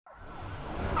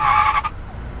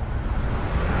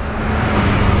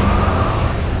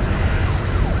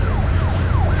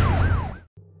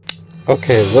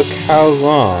Okay, look how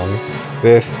long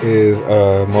this is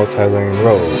a multi-lane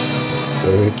road.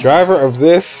 The driver of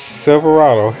this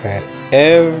Silverado had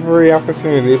every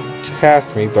opportunity to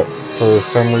pass me, but for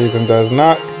some reason does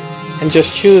not, and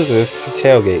just chooses to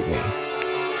tailgate me.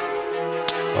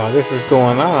 While this is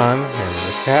going on, and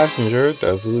the passenger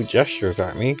does little gestures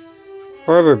at me,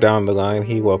 further down the line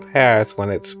he will pass when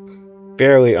it's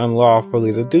barely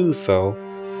unlawfully to do so,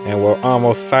 and will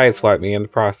almost sideswipe me in the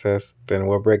process, then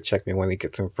will brake check me when he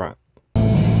gets in front.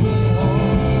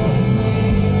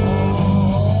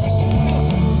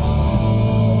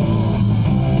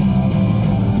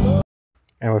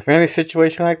 And with any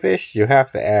situation like this, you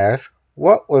have to ask,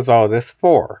 what was all this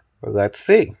for? Well, let's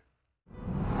see.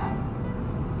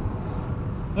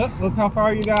 Look how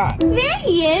far you got. There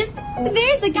he is!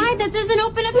 There's the guy that doesn't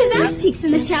open up his ass cheeks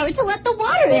in the shower to let the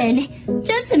water in.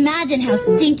 Just imagine how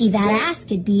stinky that ass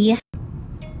could be.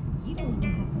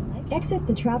 Exit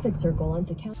the traffic circle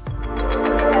onto count.